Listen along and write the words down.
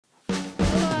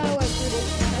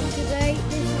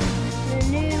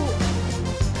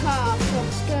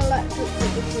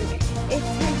edition. It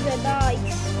is a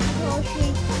nice Porsche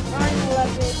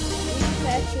 911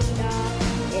 13R.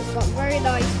 It's got very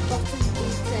nice bottom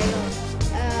detail.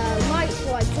 Lights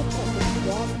light up on this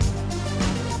one.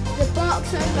 The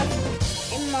box I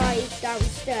left in my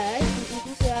downstairs,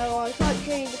 so I can't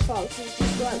show you the box. It's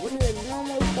just like one of the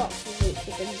normal boxes which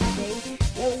you're going to see.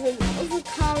 There was another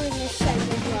car in this set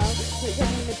as well, which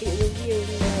I'm going to be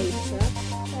reviewing later.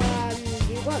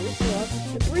 You got this one.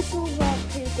 The bristles aren't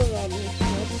too good on this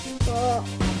one, but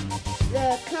the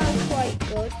car's quite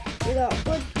good. We got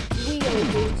good wheel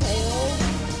detail,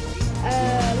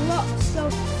 lots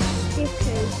of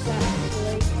stickers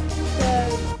actually. So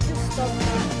just on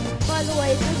that. By the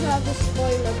way, it does have a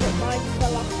spoiler, but mine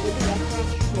fell off with the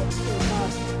crashed it too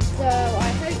hard. So I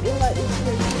hope you like this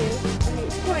review, and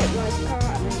it's quite a nice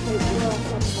car.